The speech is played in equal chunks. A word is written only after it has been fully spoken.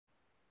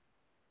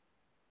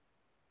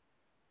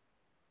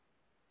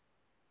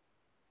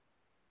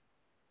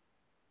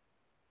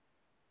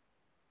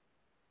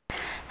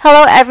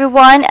Hello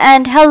everyone,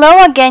 and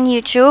hello again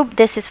YouTube.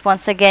 This is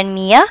once again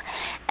Mia,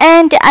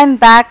 and I'm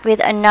back with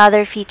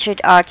another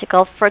featured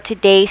article for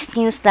today's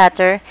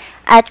newsletter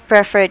at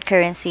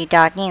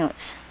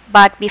PreferredCurrency.News.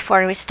 But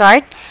before we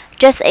start,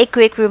 just a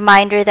quick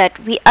reminder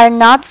that we are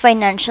not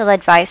financial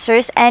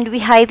advisors, and we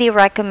highly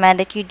recommend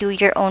that you do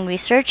your own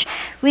research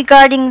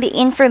regarding the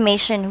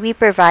information we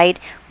provide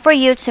for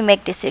you to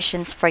make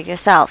decisions for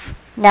yourself.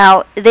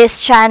 Now, this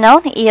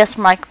channel, ES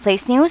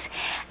Marketplace News,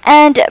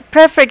 and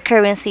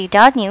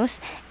PreferredCurrency.News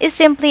is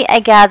simply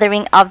a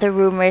gathering of the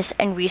rumors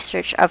and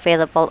research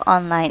available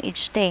online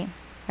each day.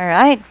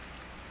 Alright?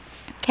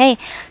 Okay,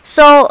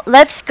 so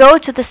let's go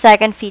to the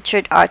second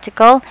featured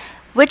article,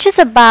 which is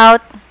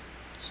about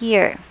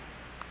here.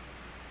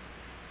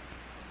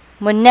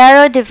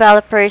 Monero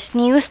developers'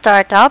 new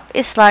startup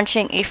is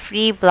launching a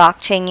free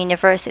blockchain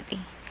university.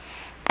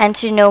 And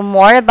to know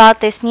more about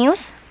this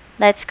news,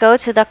 let's go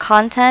to the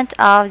content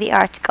of the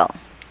article.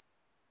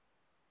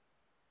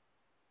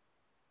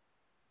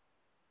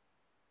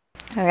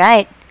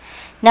 Alright,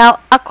 now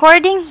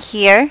according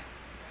here,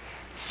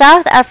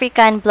 South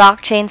African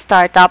blockchain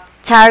startup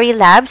Tari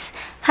Labs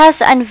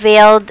has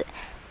unveiled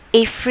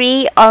a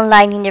free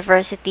online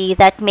university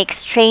that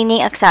makes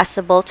training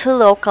accessible to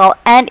local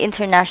and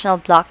international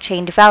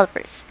blockchain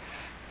developers.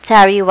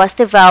 Tari was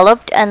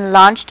developed and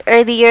launched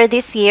earlier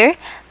this year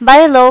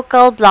by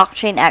local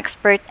blockchain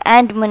expert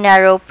and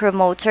Monero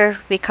promoter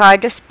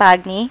Ricardo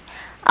Spagni,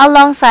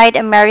 alongside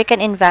American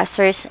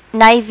investors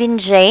Nivin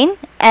Jain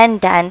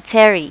and Dan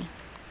Terry.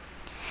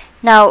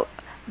 Now,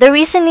 the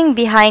reasoning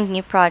behind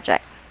new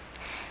project.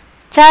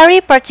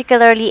 Tari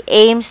particularly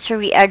aims to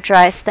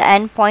readdress the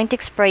endpoint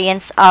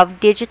experience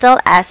of digital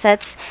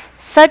assets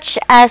such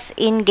as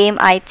in-game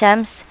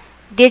items,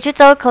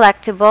 digital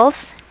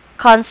collectibles,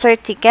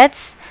 concert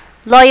tickets,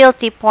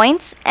 loyalty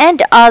points,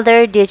 and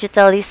other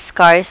digitally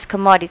scarce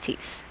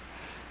commodities.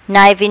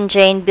 Nivin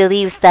Jain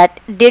believes that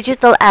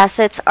digital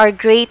assets are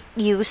great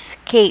use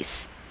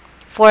case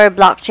for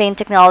blockchain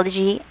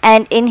technology,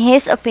 and in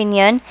his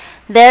opinion,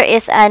 there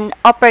is an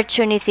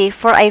opportunity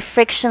for a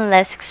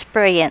frictionless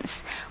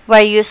experience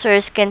where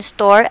users can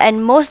store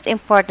and, most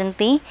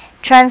importantly,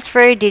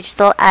 transfer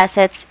digital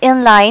assets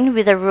in line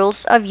with the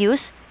rules of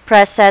use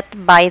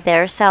preset by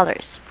their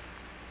sellers.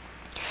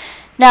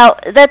 Now,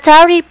 the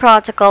Tari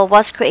protocol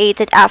was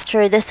created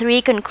after the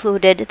three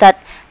concluded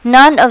that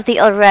none of the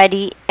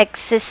already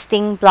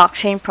existing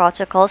blockchain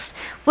protocols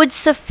would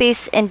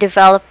suffice in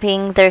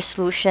developing their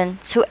solution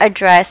to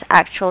address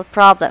actual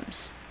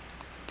problems.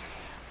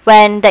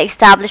 When the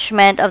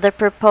establishment of the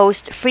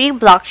proposed free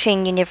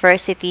blockchain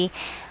university,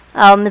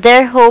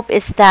 their hope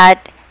is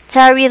that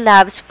Tari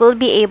Labs will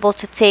be able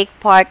to take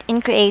part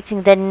in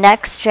creating the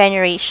next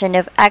generation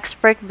of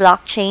expert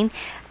blockchain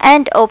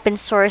and open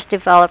source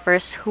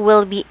developers who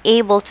will be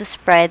able to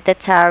spread the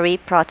Tari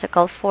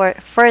protocol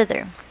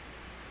further.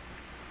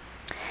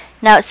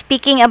 Now,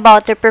 speaking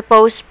about the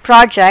proposed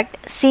project,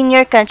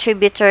 senior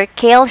contributor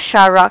Kale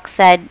Sharrock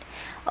said,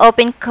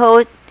 "Open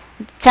Code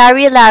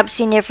Tari Labs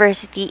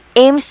University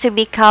aims to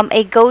become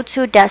a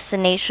go-to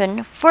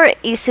destination for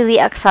easily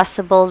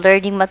accessible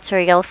learning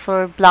material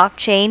for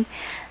blockchain,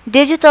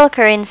 digital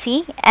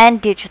currency,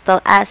 and digital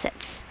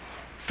assets,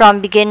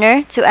 from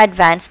beginner to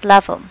advanced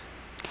level.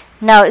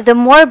 Now, the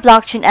more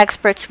blockchain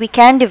experts we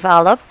can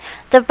develop,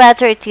 the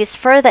better it is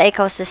for the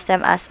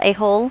ecosystem as a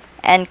whole."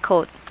 End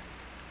quote.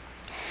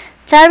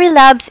 Tari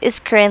Labs is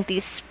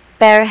currently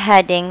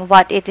spearheading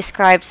what it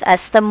describes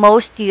as the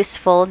most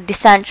useful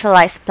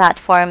decentralized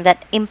platform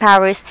that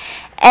empowers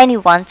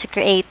anyone to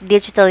create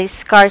digitally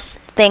scarce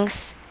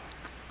things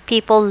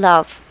people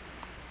love,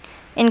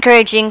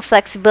 encouraging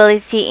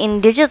flexibility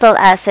in digital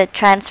asset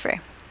transfer.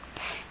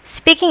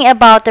 Speaking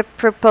about the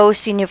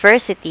proposed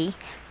university,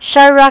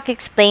 Sharrock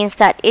explains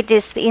that it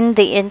is in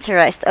the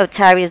interest of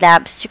Tari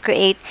Labs to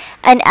create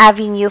an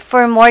avenue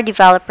for more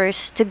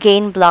developers to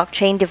gain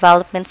blockchain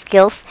development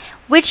skills,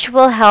 which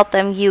will help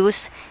them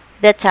use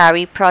the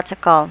Tari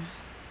protocol.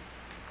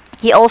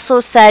 He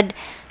also said,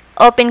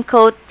 open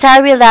quote,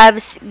 "Tari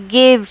Labs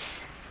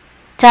gives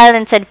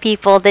talented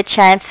people the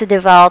chance to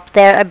develop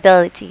their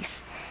abilities.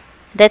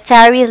 The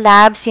Tari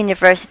Labs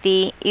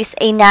University is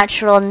a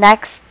natural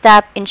next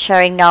step in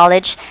sharing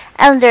knowledge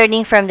and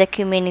learning from the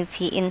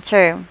community in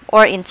turn.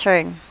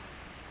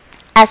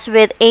 As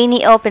with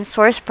any open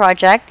source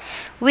project,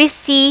 we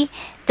see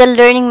the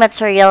learning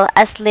material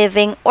as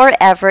living or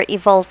ever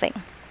evolving.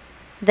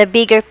 The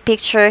bigger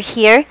picture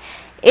here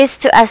is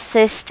to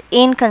assist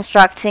in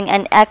constructing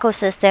an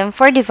ecosystem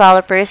for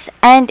developers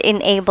and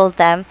enable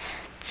them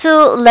to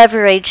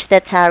leverage the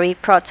Tari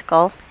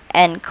protocol."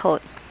 End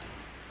quote.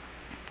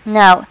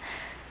 Now,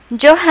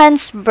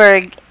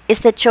 Johannesburg is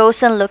the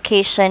chosen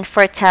location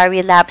for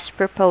Tari Labs'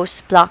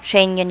 proposed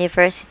blockchain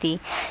university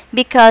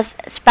because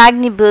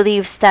Spagni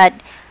believes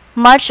that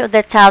much of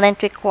the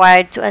talent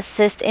required to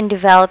assist in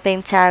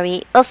developing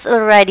Tari is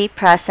already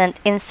present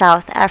in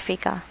South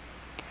Africa.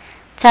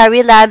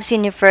 Tari Labs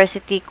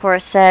University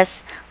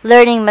courses,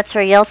 learning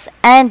materials,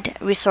 and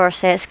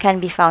resources can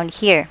be found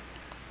here.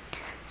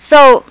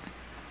 So,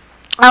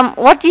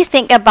 What do you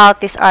think about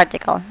this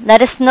article?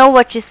 Let us know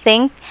what you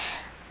think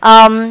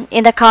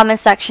in the comment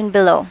section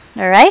below.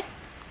 All right.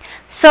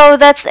 So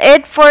that's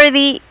it for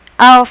the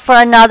for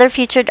another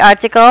featured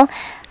article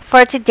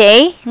for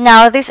today.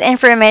 Now this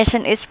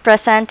information is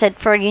presented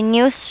for your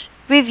news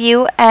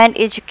review and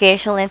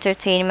educational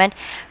entertainment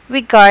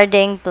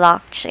regarding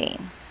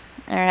blockchain.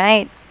 All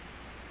right.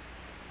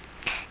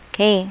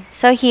 Okay.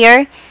 So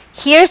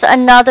here's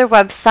another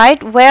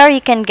website where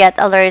you can get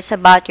alerts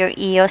about your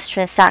EOS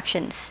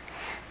transactions.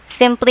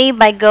 Simply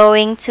by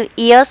going to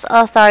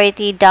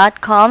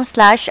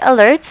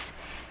eosauthority.com/alerts,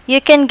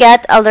 you can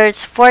get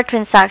alerts for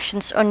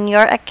transactions on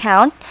your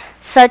account,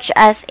 such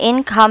as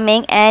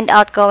incoming and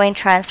outgoing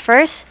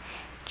transfers,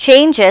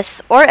 changes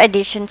or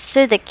additions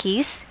to the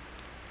keys,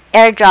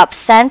 airdrops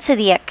sent to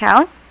the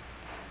account,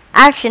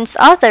 actions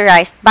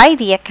authorized by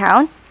the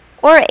account,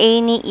 or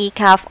any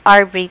ECAF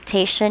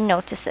arbitration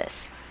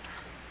notices.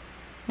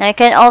 Now you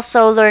can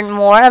also learn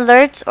more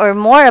alerts or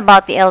more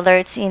about the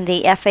alerts in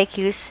the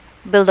FAQs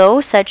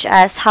below, such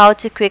as how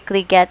to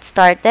quickly get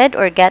started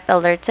or get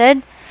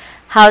alerted,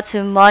 how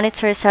to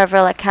monitor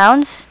several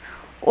accounts,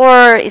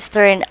 or is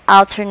there an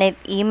alternate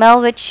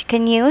email which you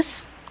can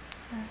use,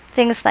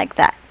 things like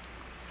that.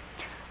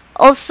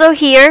 Also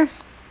here,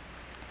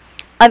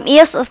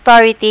 EOS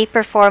Authority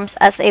performs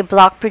as a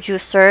block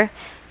producer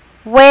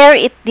where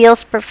it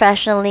deals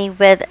professionally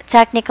with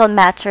technical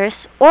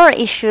matters or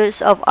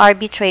issues of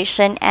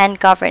arbitration and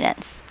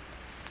governance.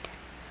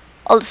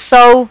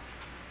 Also,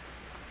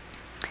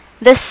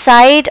 the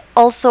site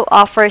also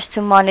offers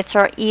to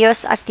monitor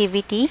EOS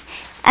activity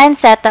and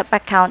set up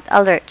account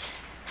alerts.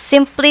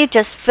 Simply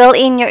just fill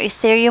in your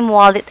Ethereum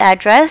wallet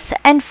address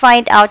and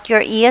find out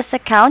your EOS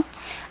account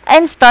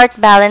and start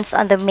balance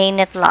on the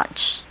mainnet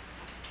launch.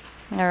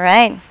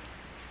 Alright.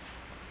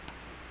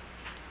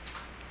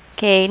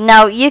 Okay,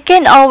 now you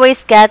can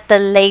always get the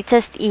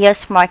latest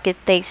EOS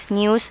marketplace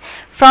news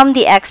from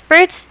the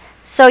experts,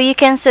 so you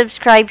can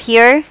subscribe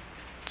here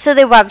to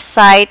the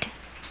website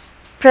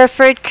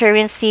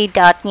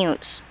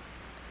PreferredCurrency.News.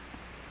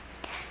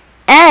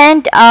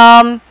 And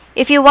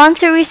if you want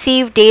to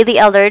receive daily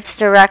alerts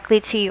directly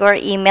to your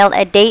email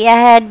a day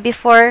ahead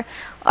before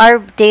our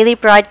daily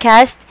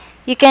broadcast,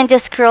 you can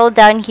just scroll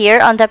down here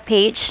on the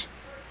page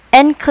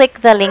and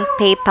click the link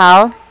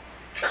PayPal.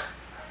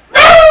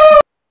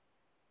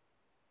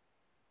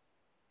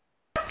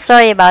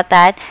 Sorry about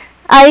that.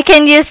 You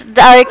can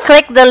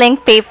click the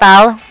link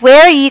PayPal,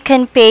 where you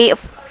can pay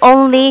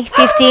only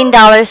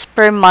 $15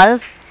 per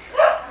month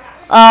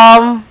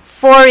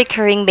for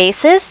recurring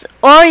basis,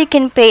 or you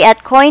can pay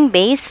at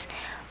Coinbase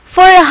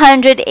for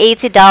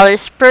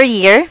 $180 per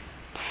year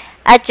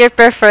at your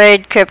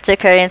preferred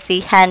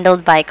cryptocurrency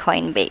handled by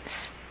Coinbase.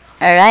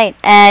 Alright,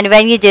 and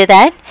when you do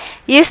that,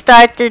 you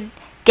started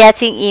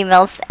getting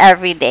emails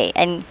every day.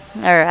 And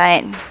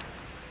alright.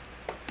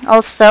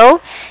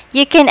 Also,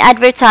 you can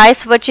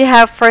advertise what you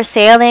have for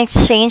sale in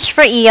exchange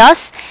for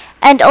EOS,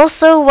 and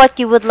also what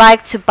you would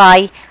like to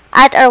buy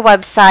at our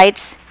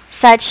websites,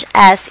 such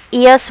as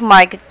EOS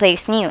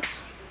Marketplace News.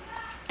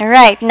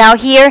 Alright, now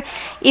here,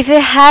 if you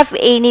have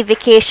any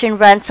vacation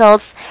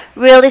rentals,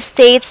 real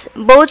estates,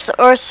 boats,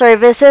 or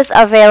services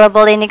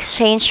available in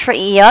exchange for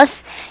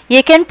EOS,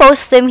 you can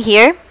post them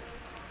here.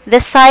 The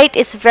site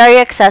is very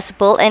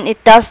accessible and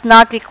it does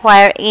not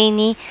require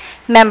any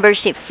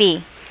membership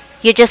fee.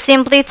 You just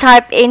simply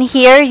type in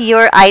here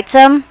your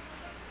item,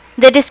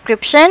 the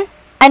description,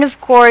 and of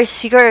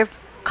course your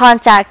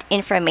contact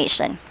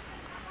information.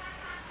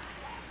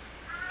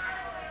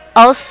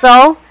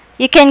 Also,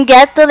 you can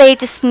get the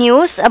latest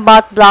news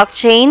about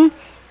blockchain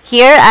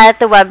here at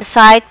the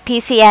website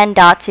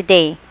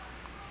PCN.today.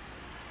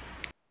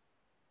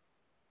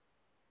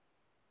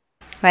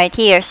 Right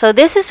here. So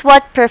this is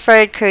what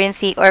preferred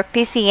currency or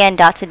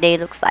PCN.today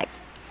looks like.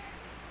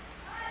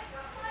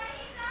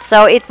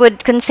 So it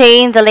would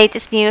contain the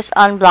latest news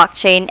on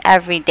blockchain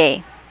every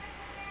day.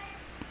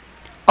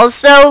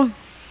 Also,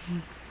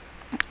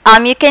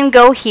 you can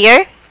go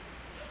here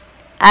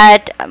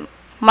at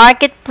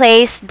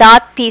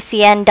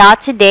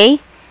marketplace.pcn.today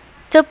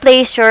to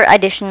place your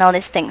additional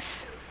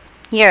listings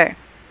here.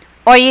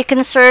 Or you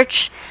can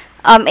search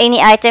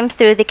any item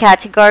through the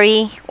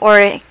category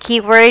or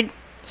keyword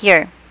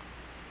here.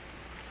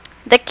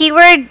 The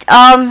keyword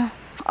are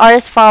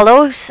as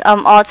follows: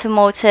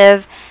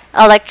 automotive,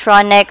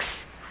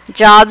 electronics,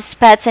 jobs,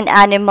 pets and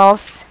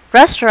animals,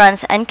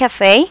 restaurants and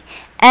cafe,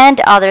 and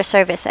other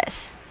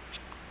services.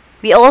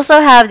 We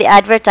also have the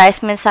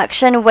advertisement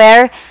section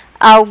where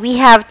we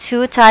have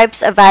two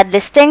types of ad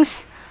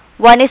listings.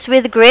 One is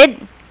with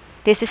grid.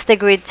 This is the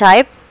grid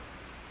type.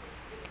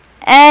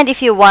 And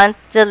if you want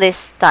the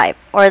list type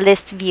or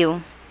list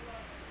view.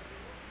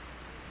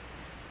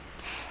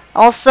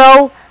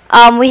 Also,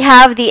 we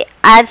have the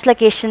ads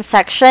location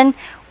section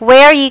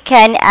where you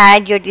can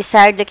add your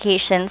desired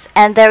locations,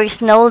 and there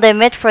is no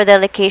limit for the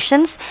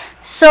locations,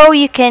 so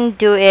you can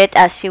do it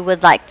as you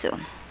would like to.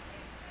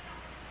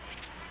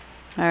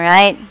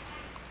 Alright.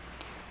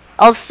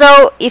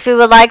 Also, if you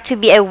would like to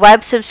be a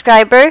web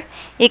subscriber,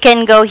 you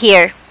can go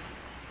here.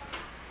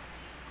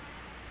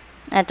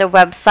 at the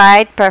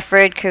website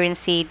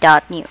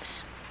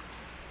PreferredCurrency.News.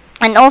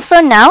 And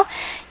also now,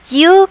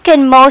 you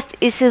can most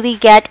easily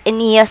get an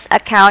EOS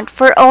account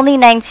for only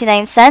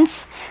 99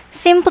 cents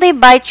simply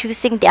by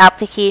choosing the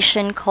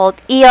application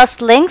called EOS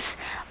Links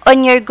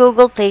on your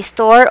Google Play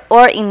Store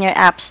or in your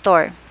App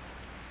Store.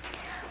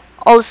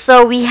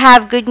 Also, we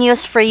have good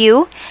news for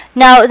you.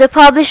 Now, the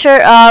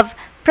publisher of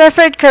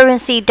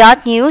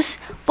PreferredCurrency.News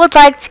would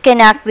like to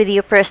connect with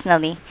you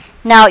personally.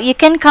 Now, you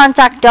can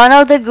contact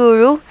Donald the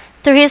Guru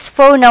through his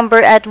phone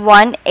number at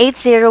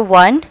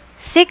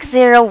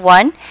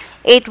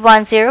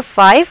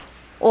 1-801-601-8105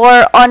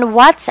 or on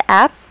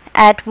WhatsApp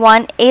at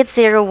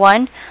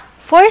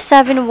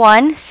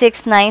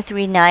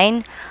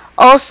 1-801-471-6939.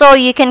 Also,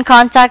 you can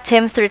contact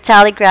him through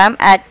Telegram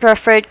at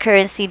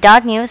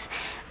PreferredCurrency.News,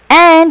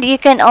 and you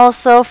can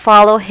also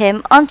follow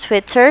him on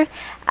Twitter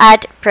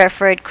at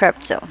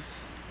PreferredCrypto.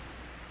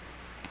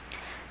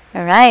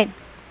 Alright.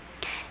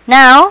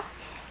 Now,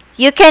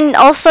 you can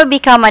also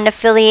become an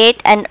affiliate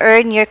and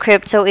earn your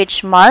crypto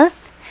each month.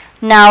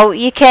 Now,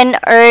 you can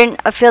earn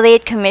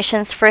affiliate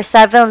commissions for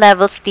 7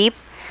 levels deep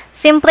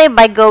simply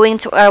by going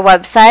to our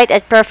website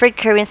at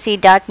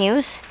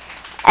PreferredCurrency.News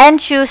and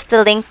choose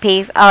the link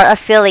Pay Our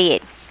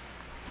Affiliate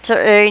to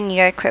earn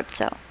your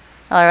crypto.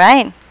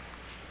 Alright.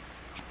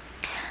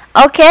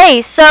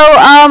 Okay, so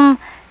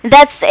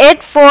that's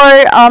it for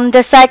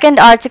the second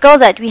article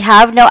that we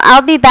have. Now,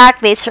 I'll be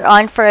back later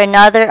on for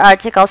another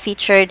article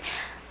featured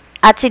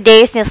at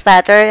today's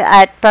newsletter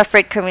at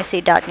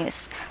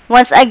PreferredCurrency.News.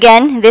 Once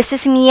again, this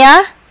is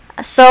Mia,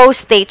 so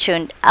stay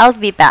tuned. I'll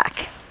be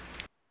back.